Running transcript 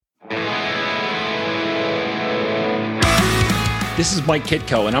This is Mike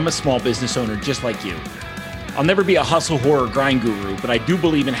Kitko, and I'm a small business owner just like you. I'll never be a hustle, whore, or grind guru, but I do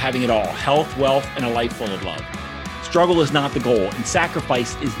believe in having it all: health, wealth, and a life full of love. Struggle is not the goal, and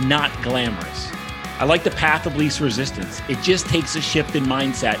sacrifice is not glamorous. I like the path of least resistance. It just takes a shift in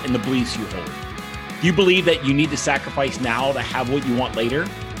mindset and the beliefs you hold. Do you believe that you need to sacrifice now to have what you want later?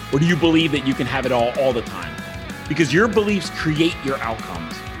 Or do you believe that you can have it all the time? Because your beliefs create your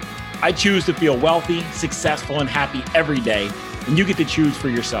outcomes. I choose to feel wealthy, successful, and happy every day, and you get to choose for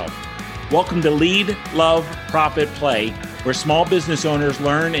yourself. Welcome to Lead, Love, Profit, Play, where small business owners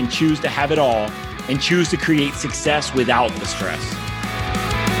learn and choose to have it all and choose to create success without the stress.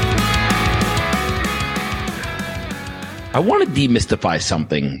 I want to demystify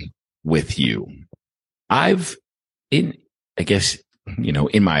something with you. In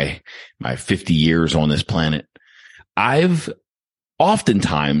my 50 years on this planet, I've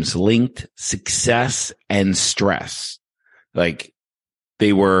oftentimes linked success and stress. Like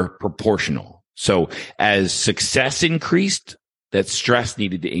they were proportional. So as success increased, that stress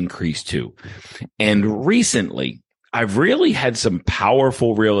needed to increase too. And recently, I've really had some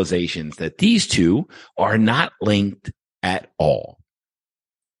powerful realizations that these two are not linked at all.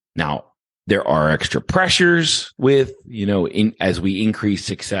 Now, there are extra pressures with, as we increase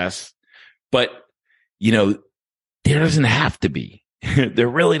success, but, there doesn't have to be. There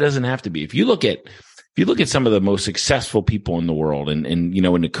really doesn't have to be. If you look at some of the most successful people in the world and in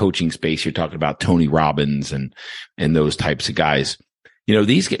the coaching space, you're talking about Tony Robbins and those types of guys.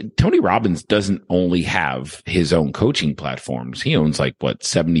 Tony Robbins doesn't only have his own coaching platforms. He owns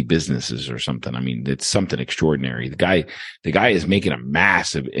 70 businesses or something. I mean, it's something extraordinary. The guy is making a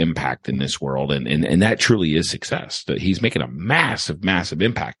massive impact in this world. And that truly is success. That he's making a massive, massive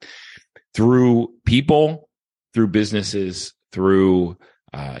impact through people, through businesses, through,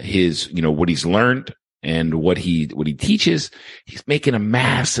 his, what he's learned and what he teaches. He's making a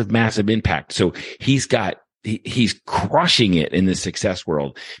massive, massive impact. So he's crushing it in the success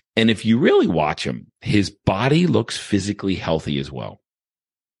world. And if you really watch him, his body looks physically healthy as well.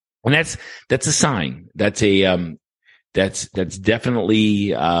 And that's a sign. That's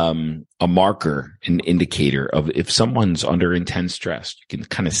definitely, a marker, an indicator of if someone's under intense stress. You can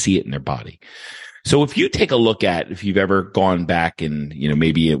kind of see it in their body. So if you take a look at, if you've ever gone back and,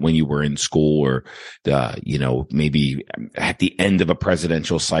 maybe when you were in school or maybe at the end of a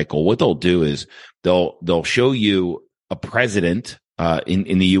presidential cycle, what they'll do is they'll show you a president,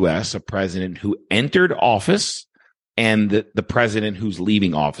 in the US, a president who entered office and the president who's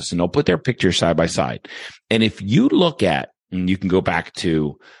leaving office, and they'll put their pictures side by side. And if you look at, and you can go back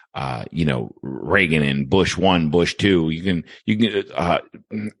to, Reagan and Bush 1, Bush 2, you can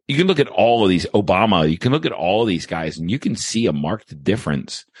look at all of these, Obama, you can look at all of these guys and you can see a marked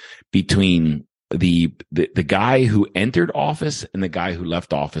difference between the guy who entered office and the guy who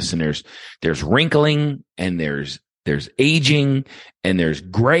left office. And there's wrinkling and there's aging and there's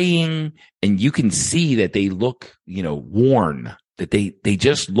graying, and you can see that they look, worn, that they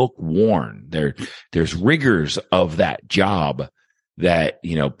just look worn. There's rigors of that job that,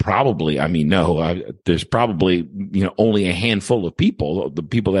 there's probably, only a handful of people, the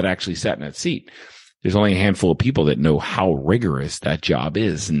people that actually sat in that seat. There's only a handful of people that know how rigorous that job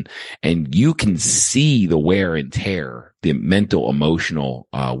is. And you can see the wear and tear, the mental, emotional,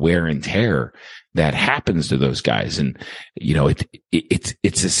 wear and tear that happens to those guys. And, it's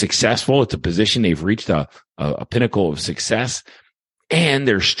a position. They've reached a pinnacle of success, and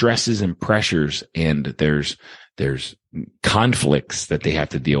there's stresses and pressures, and there's conflicts that they have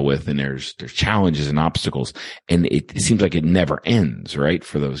to deal with, and there's challenges and obstacles, and it seems like it never ends, right,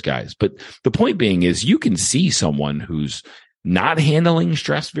 for those guys. But the point being is, you can see someone who's not handling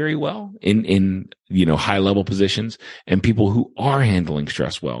stress very well in high level positions, and people who are handling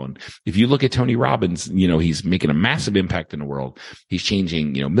stress well. And if you look at Tony Robbins, he's making a massive impact in the world. He's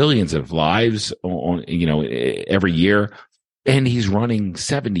changing millions of lives on every year. And he's running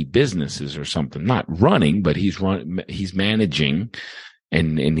 70 businesses or something. Not running, but he's managing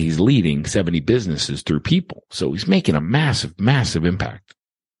and he's leading 70 businesses through people. So he's making a massive, massive impact.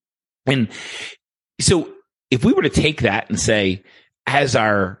 And so if we were to take that and say, as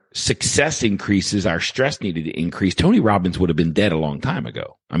our success increases, our stress needed to increase, Tony Robbins would have been dead a long time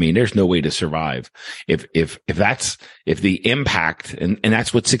ago. I mean, there's no way to survive if the impact, and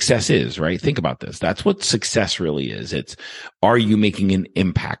that's what success is, right? Think about this. That's what success really is. It's, are you making an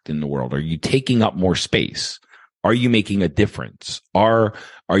impact in the world? Are you taking up more space? Are you making a difference? Are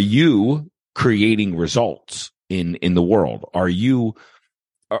you creating results in the world?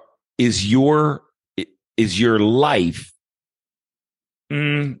 Is your life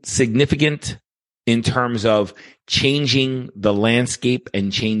significant in terms of changing the landscape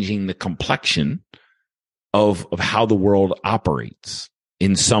and changing the complexion of how the world operates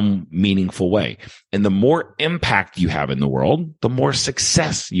in some meaningful way. And the more impact you have in the world, the more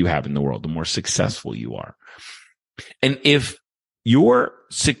success you have in the world, the more successful you are. And if your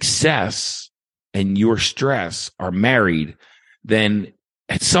success and your stress are married, then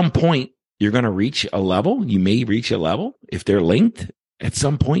at some point you're going to reach a level. You may reach a level if they're linked. At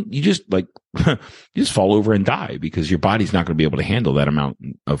some point, you just you just fall over and die because your body's not going to be able to handle that amount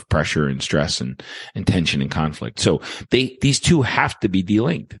of pressure and stress and tension and conflict. So these two have to be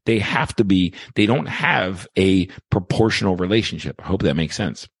delinked. They don't have a proportional relationship. I hope that makes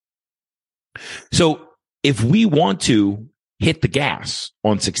sense. So if we want to hit the gas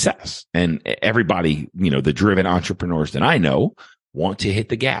on success, and everybody, the driven entrepreneurs that I know want to hit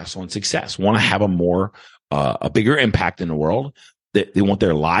the gas on success, want to have a bigger impact in the world. They want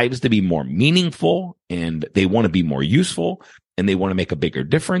their lives to be more meaningful, and they want to be more useful, and they want to make a bigger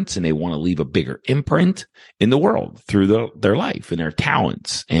difference, and they want to leave a bigger imprint in the world through their life and their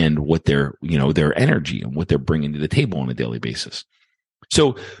talents and what their energy and what they're bringing to the table on a daily basis.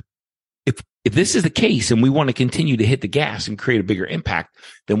 So if this is the case and we want to continue to hit the gas and create a bigger impact,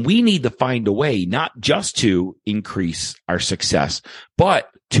 then we need to find a way not just to increase our success,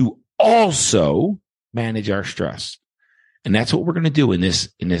 but to also manage our stress. And that's what we're going to do in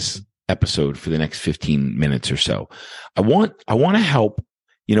this episode for the next 15 minutes or so. I want to help,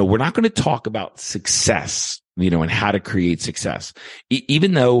 we're not going to talk about success, and how to create success,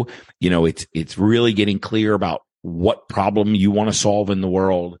 even though, it's really getting clear about what problem you want to solve in the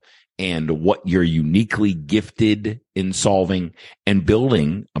world and what you're uniquely gifted in solving, and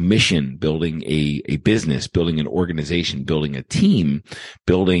building a mission, building a business, building an organization, building a team,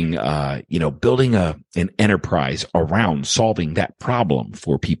 building an enterprise around solving that problem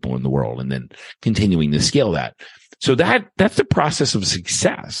for people in the world, and then continuing to scale that. So that's the process of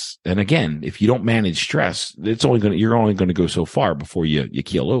success. And again, if you don't manage stress, you're only going to go so far before you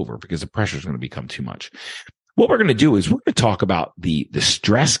keel over, because the pressure is going to become too much. What we're going to do is we're going to talk about the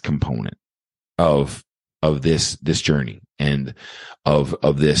stress component of this journey and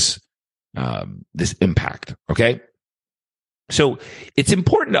of this impact. Okay. So it's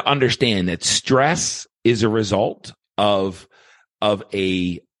important to understand that stress is a result of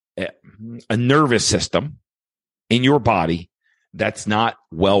a nervous system in your body that's not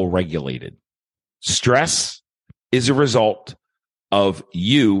well regulated. Stress is a result of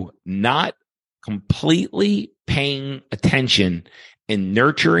you not completely paying attention and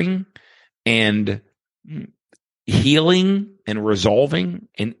nurturing and healing and resolving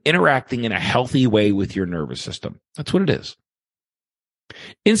and interacting in a healthy way with your nervous system. That's what it is.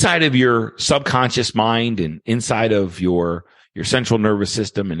 Inside of your subconscious mind and inside of your central nervous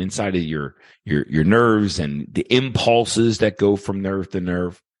system and inside of your nerves and the impulses that go from nerve to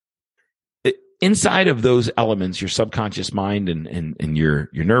nerve, inside of those elements, your subconscious mind and your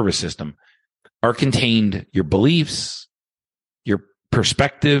nervous system, are contained your beliefs, your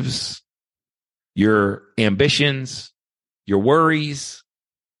perspectives, your ambitions, your worries,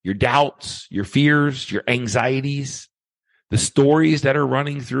 your doubts, your fears, your anxieties, the stories that are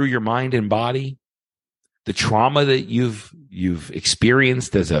running through your mind and body, the trauma that you've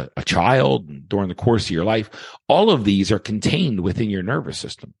experienced as a child and during the course of your life. All of these are contained within your nervous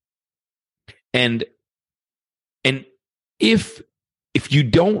system. And if you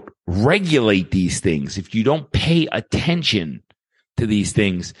don't regulate these things, if you don't pay attention to these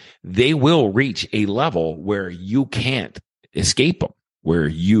things, they will reach a level where you can't escape them, where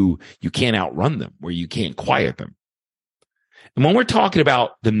you can't outrun them, where you can't quiet them. And when we're talking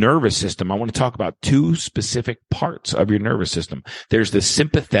about the nervous system, I want to talk about two specific parts of your nervous system. There's the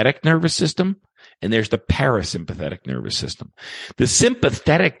sympathetic nervous system and there's the parasympathetic nervous system. The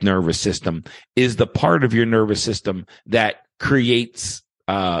sympathetic nervous system is the part of your nervous system that creates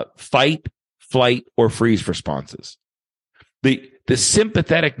fight, flight, or freeze responses. The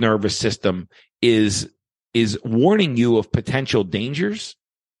sympathetic nervous system is warning you of potential dangers,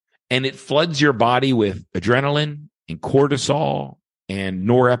 and it floods your body with adrenaline and cortisol and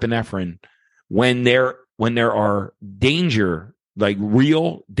norepinephrine when there are danger, like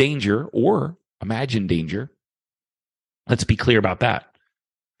real danger or imagined danger. Let's be clear about that.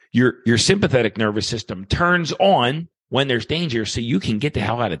 Your sympathetic nervous system turns on when there's danger so you can get the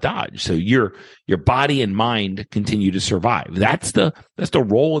hell out of Dodge. So your body and mind continue to survive. That's the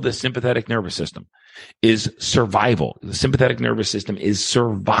role of the sympathetic nervous system, is survival. The sympathetic nervous system is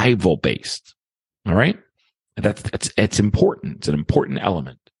survival based. All right. It's important. It's an important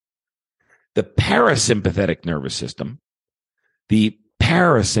element. The parasympathetic nervous system, the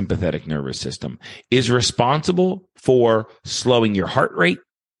parasympathetic nervous system is responsible for slowing your heart rate,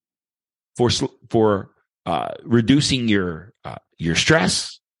 for reducing your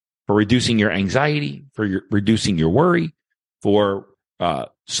stress, for reducing your anxiety, for reducing your worry, for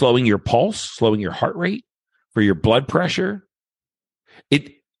slowing your pulse, slowing your heart rate, for your blood pressure.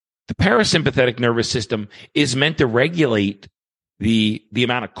 The parasympathetic nervous system is meant to regulate the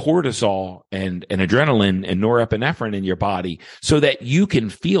amount of cortisol and adrenaline and norepinephrine in your body so that you can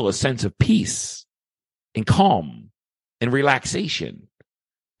feel a sense of peace and calm and relaxation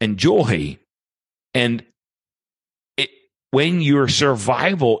and joy. And when your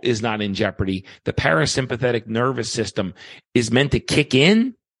survival is not in jeopardy, the parasympathetic nervous system is meant to kick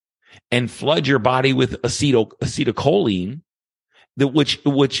in and flood your body with acetylcholine, which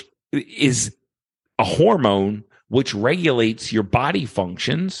is a hormone which regulates your body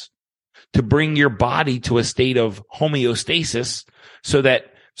functions to bring your body to a state of homeostasis so that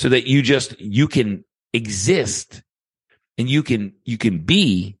you can exist and you can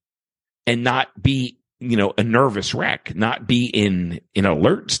be and not be, a nervous wreck, not be in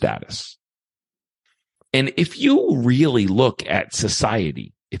alert status. And if you really look at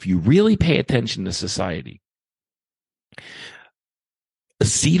society, if you really pay attention to society,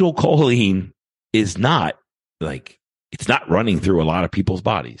 acetylcholine is not it's not running through a lot of people's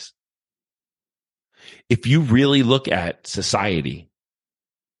bodies. If you really look at society,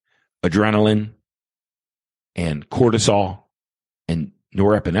 adrenaline and cortisol and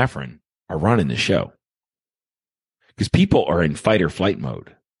norepinephrine are running the show because people are in fight or flight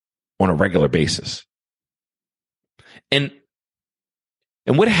mode on a regular basis. And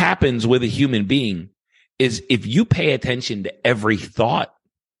what happens with a human being is if you pay attention to every thought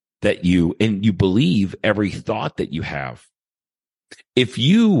that you believe every thought that you have, if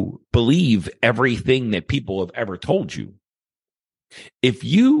you believe everything that people have ever told you, if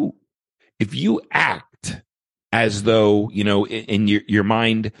you act as though, in your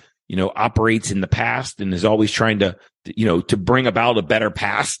mind, operates in the past and is always trying to bring about a better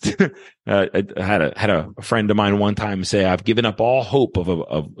past. I had a friend of mine one time say, I've given up all hope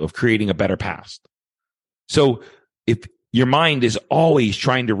of creating a better past. So if your mind is always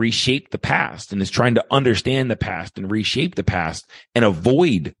trying to reshape the past and is trying to understand the past and reshape the past and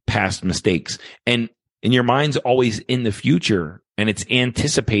avoid past mistakes, and your mind's always in the future and it's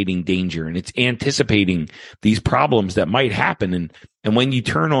anticipating danger and it's anticipating these problems that might happen. And when you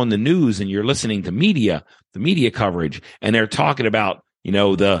turn on the news and you're listening to the media coverage, and they're talking about,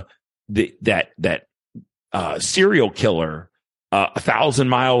 that serial killer 1,000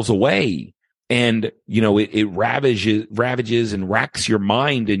 miles away, and it ravages and racks your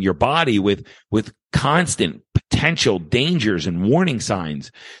mind and your body with constant potential dangers and warning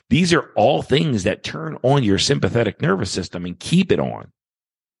signs. These are all things that turn on your sympathetic nervous system and keep it on.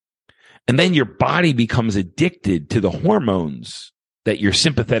 And then your body becomes addicted to the hormones that your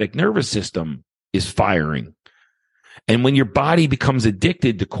sympathetic nervous system is firing. And when your body becomes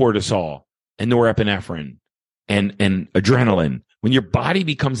addicted to cortisol and norepinephrine and adrenaline, when your body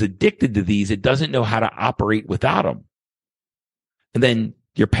becomes addicted to these, it doesn't know how to operate without them. And then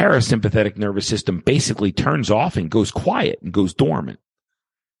your parasympathetic nervous system basically turns off and goes quiet and goes dormant.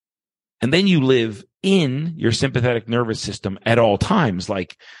 And then you live in your sympathetic nervous system at all times,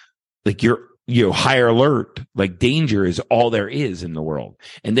 like you're higher alert, like danger is all there is in the world.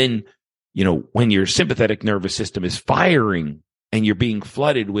 And then, when your sympathetic nervous system is firing and you're being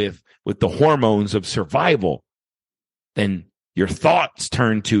flooded with the hormones of survival, then your thoughts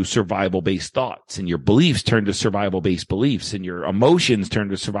turn to survival-based thoughts, and your beliefs turn to survival-based beliefs, and your emotions turn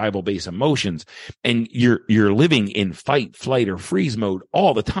to survival-based emotions. And you're living in fight, flight, or freeze mode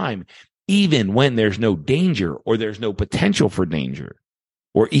all the time, even when there's no danger or there's no potential for danger,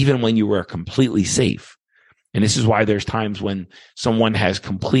 or even when you are completely safe. And this is why there's times when someone has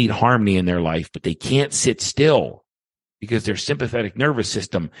complete harmony in their life, but they can't sit still because their sympathetic nervous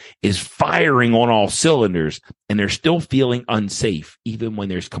system is firing on all cylinders and they're still feeling unsafe, even when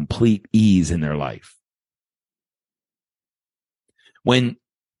there's complete ease in their life. When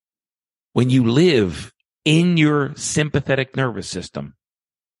you live in your sympathetic nervous system,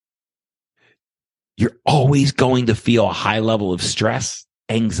 you're always going to feel a high level of stress,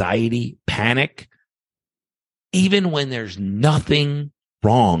 anxiety, panic, even when there's nothing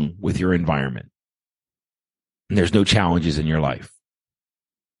wrong with your environment and there's no challenges in your life.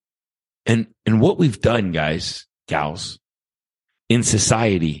 And what we've done, guys, gals, in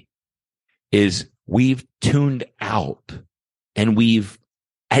society is we've tuned out, and we've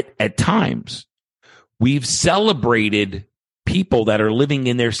at times we've celebrated people that are living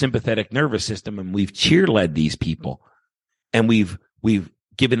in their sympathetic nervous system, and we've cheerled these people, and we've we've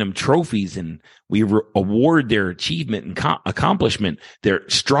given them trophies, and we award their achievement and accomplishment, their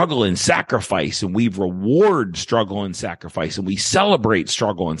struggle and sacrifice, and we reward struggle and sacrifice, and we celebrate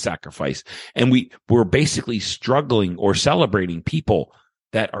struggle and sacrifice. And we're basically struggling or celebrating people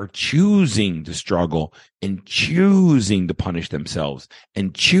that are choosing to struggle and choosing to punish themselves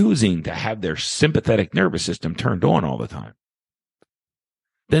and choosing to have their sympathetic nervous system turned on all the time.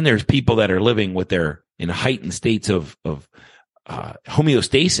 Then there's people that are living with in heightened states of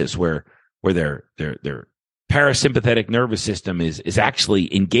homeostasis, where their parasympathetic nervous system is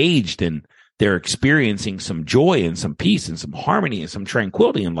actually engaged, and they're experiencing some joy and some peace and some harmony and some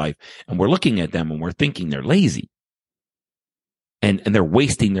tranquility in life. And we're looking at them and we're thinking they're lazy. And they're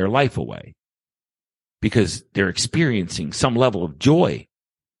wasting their life away because they're experiencing some level of joy,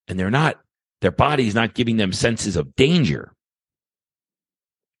 and their body's not giving them senses of danger.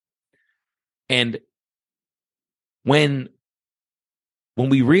 And when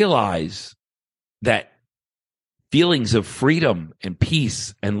we realize that feelings of freedom and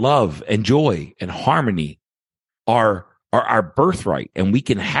peace and love and joy and harmony are our birthright, and we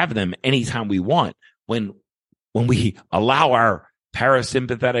can have them anytime we want, when we allow our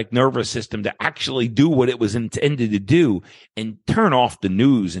parasympathetic nervous system to actually do what it was intended to do, and turn off the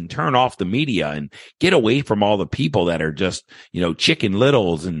news and turn off the media and get away from all the people that are just, chicken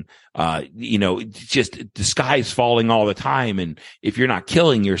littles and, just the sky's falling all the time. And if you're not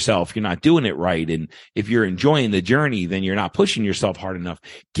killing yourself, you're not doing it right. And if you're enjoying the journey, then you're not pushing yourself hard enough.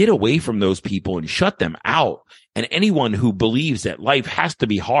 Get away from those people and shut them out. And anyone who believes that life has to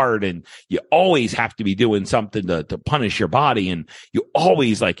be hard and you always have to be doing something to punish your body, and you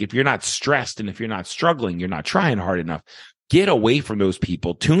always, if you're not stressed and if you're not struggling, you're not trying hard enough. Get away from those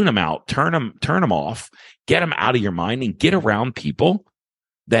people, tune them out, turn them off, get them out of your mind, and get around people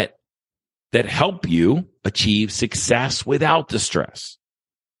that help you achieve success without the stress.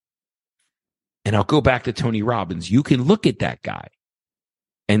 And I'll go back to Tony Robbins. You can look at that guy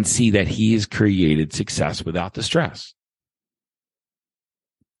and see that he has created success without the stress.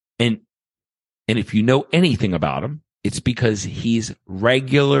 And if you know anything about him, it's because he's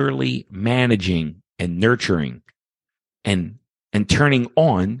regularly managing and nurturing and turning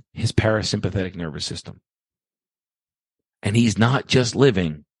on his parasympathetic nervous system. And he's not just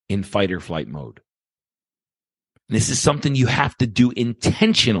living in fight or flight mode. This is something you have to do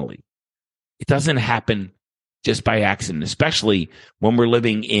intentionally. It doesn't happen just by accident, especially when we're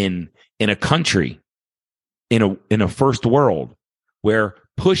living in a country, in a first world, where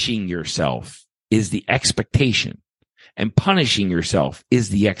pushing yourself is the expectation, and punishing yourself is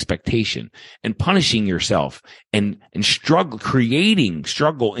the expectation, and punishing yourself and creating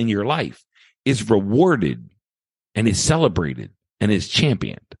struggle in your life is rewarded and is celebrated and is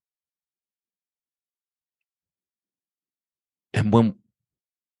championed. And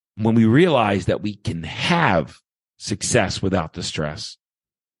when we realize that we can have success without the stress,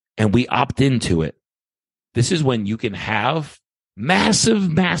 and we opt into it, this is when you can have massive,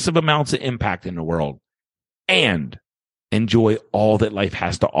 massive amounts of impact in the world and enjoy all that life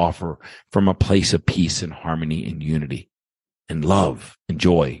has to offer from a place of peace and harmony and unity and love and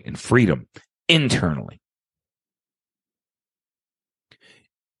joy and freedom internally.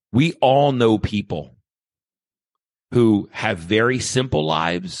 We all know people who have very simple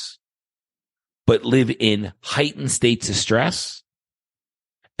lives, but live in heightened states of stress.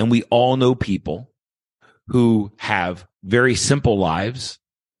 And we all know people who have very simple lives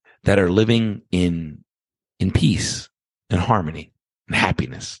that are living in peace and harmony and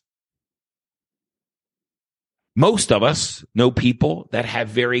happiness. Most of us know people that have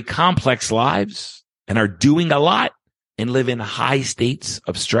very complex lives and are doing a lot and live in high states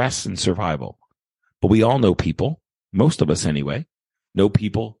of stress and survival. But we all know people, most of us anyway, know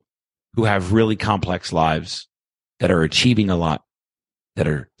people who have really complex lives that are achieving a lot, that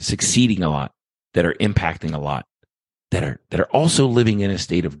are succeeding a lot, that are impacting a lot, that are also living in a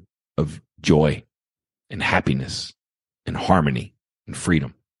state of joy and happiness and harmony and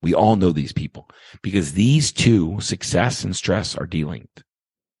freedom. We all know these people because these two, success and stress, are delinked.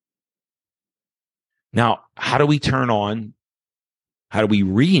 Now, how do we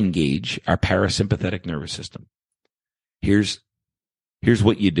re-engage our parasympathetic nervous system? Here's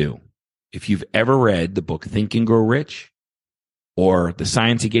what you do. If you've ever read the book Think and Grow Rich, or The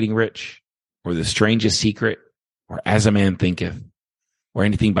Science of Getting Rich, or The Strangest Secret, or As a Man Thinketh, or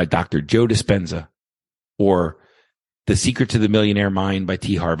anything by Dr. Joe Dispenza, or The Secret to the Millionaire Mind by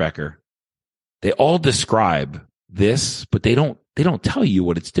T. Harv Eker, they all describe this, but they don't tell you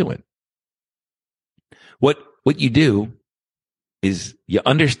what it's doing. What you do is you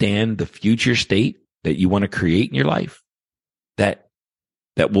understand the future state that you want to create in your life, that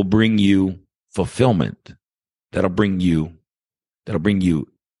that will bring you fulfillment, that'll bring you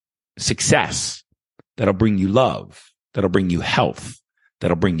success, that'll bring you love, that'll bring you health,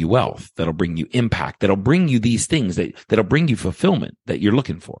 that'll bring you wealth, that'll bring you impact, that'll bring you these things that'll bring you fulfillment that you're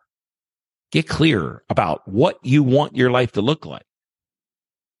looking for. Get clear about what you want your life to look like,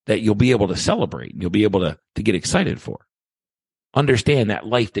 that you'll be able to celebrate and you'll be able to get excited for. Understand that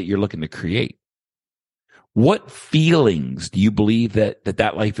life that you're looking to create. What feelings do you believe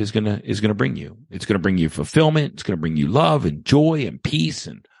that life is gonna bring you? It's gonna bring you fulfillment. It's gonna bring you love and joy and peace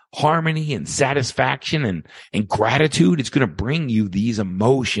and harmony and satisfaction and gratitude. It's gonna bring you these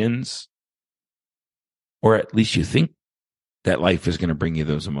emotions, or at least you think that life is gonna bring you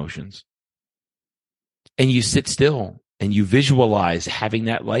those emotions. And you sit still and you visualize having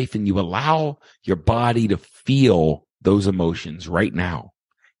that life, and you allow your body to feel those emotions right now,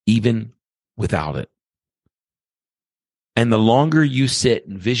 even without it. And the longer you sit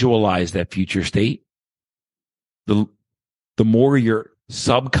and visualize that future state, the more your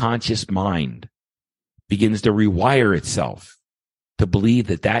subconscious mind begins to rewire itself to believe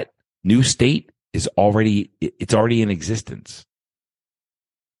that new state is already in existence.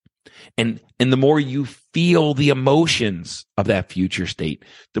 And the more you feel the emotions of that future state,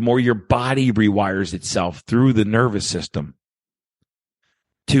 the more your body rewires itself through the nervous system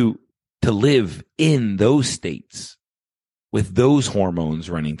to live in those states with those hormones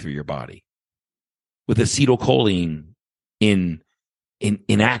running through your body, with acetylcholine in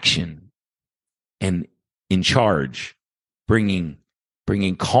action and in charge, bringing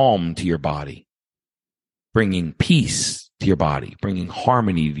calm to your body, bringing peace to your body, bringing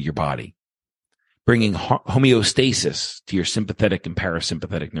harmony to your body, bringing homeostasis to your sympathetic and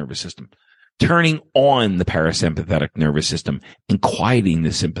parasympathetic nervous system, turning on the parasympathetic nervous system and quieting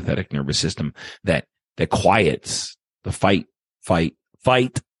the sympathetic nervous system that quiets the fight,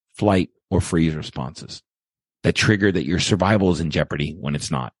 flight, or freeze responses that trigger that your survival is in jeopardy when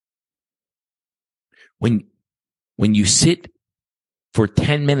it's not. When you sit for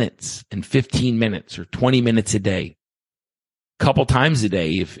 10 minutes and 15 minutes or 20 minutes a day, couple times a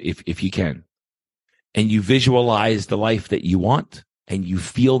day if you can, and you visualize the life that you want and you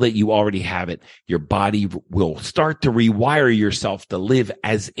feel that you already have it, your body will start to rewire yourself to live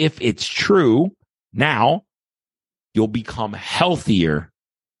as if it's true. Now you'll become healthier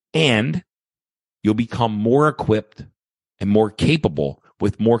and you'll become more equipped and more capable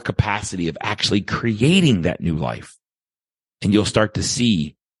with more capacity of actually creating that new life. And you'll start to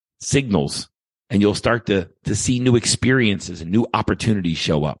see signals, and you'll start to see new experiences and new opportunities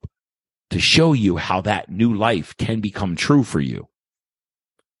show up to show you how that new life can become true for you.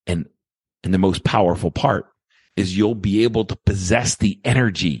 And the most powerful part is you'll be able to possess the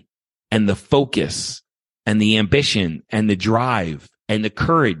energy and the focus and the ambition and the drive and the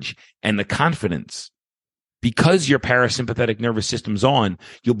courage and the confidence. Because your parasympathetic nervous system's on,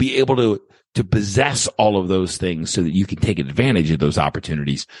 you'll be able to possess all of those things so that you can take advantage of those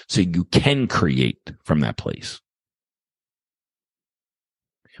opportunities so you can create from that place.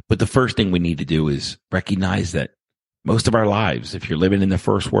 But the first thing we need to do is recognize that most of our lives, if you're living in the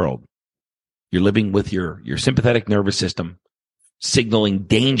first world, you're living with your sympathetic nervous system signaling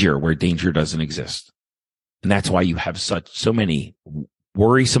danger where danger doesn't exist. And that's why you have so many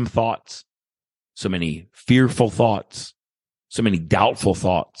worrisome thoughts, so many fearful thoughts, so many doubtful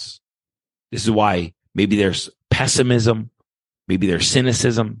thoughts. This is why maybe there's pessimism, maybe there's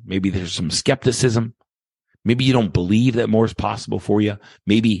cynicism, maybe there's some skepticism. Maybe you don't believe that more is possible for you.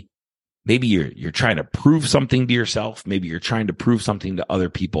 Maybe you're trying to prove something to yourself. Maybe you're trying to prove something to other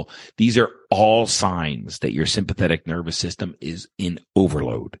people. These are all signs that your sympathetic nervous system is in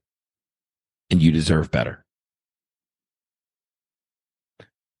overload, and you deserve better.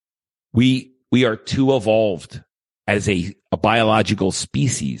 We are too evolved as a biological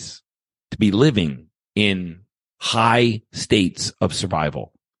species to be living in high states of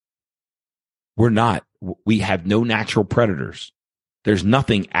survival. We're not. We have no natural predators. There's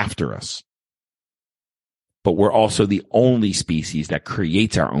nothing after us. But we're also the only species that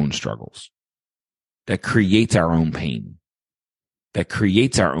creates our own struggles, that creates our own pain, that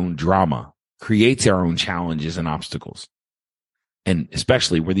creates our own drama, creates our own challenges and obstacles. And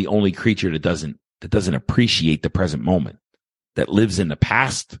especially, we're the only creature that doesn't appreciate the present moment, that lives in the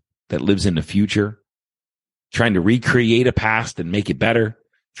past, that lives in the future, trying to recreate a past and make it better,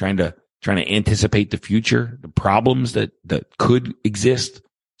 trying to anticipate the future, the problems that could exist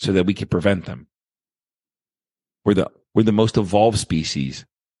so that we can prevent them. We're the most evolved species,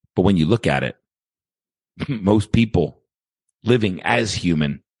 but when you look at it, most people living as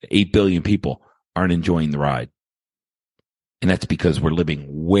human, 8 billion people, aren't enjoying the ride. And that's because we're living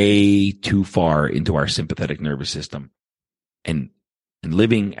way too far into our sympathetic nervous system and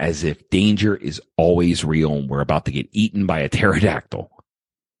living as if danger is always real and we're about to get eaten by a pterodactyl.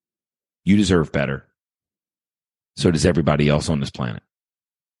 You deserve better. So does everybody else on this planet.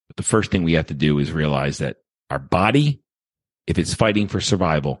 But the first thing we have to do is realize that our body, if it's fighting for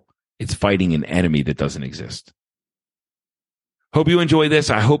survival, it's fighting an enemy that doesn't exist. Hope you enjoy this.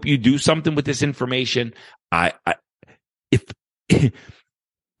 I hope you do something with this information. If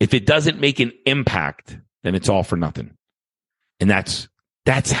it doesn't make an impact, then it's all for nothing. And that's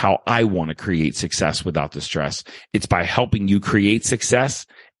how I want to create success without the stress. It's by helping you create success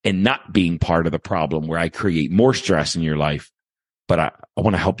and not being part of the problem where I create more stress in your life. But I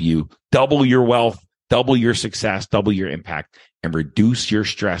want to help you double your wealth, double your success, double your impact, and reduce your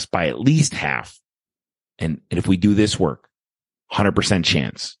stress by at least half. And if we do this work, 100%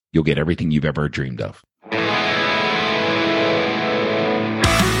 chance you'll get everything you've ever dreamed of.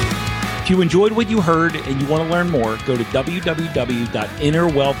 If you enjoyed what you heard and you want to learn more, go to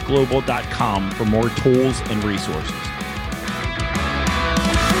www.innerwealthglobal.com for more tools and resources.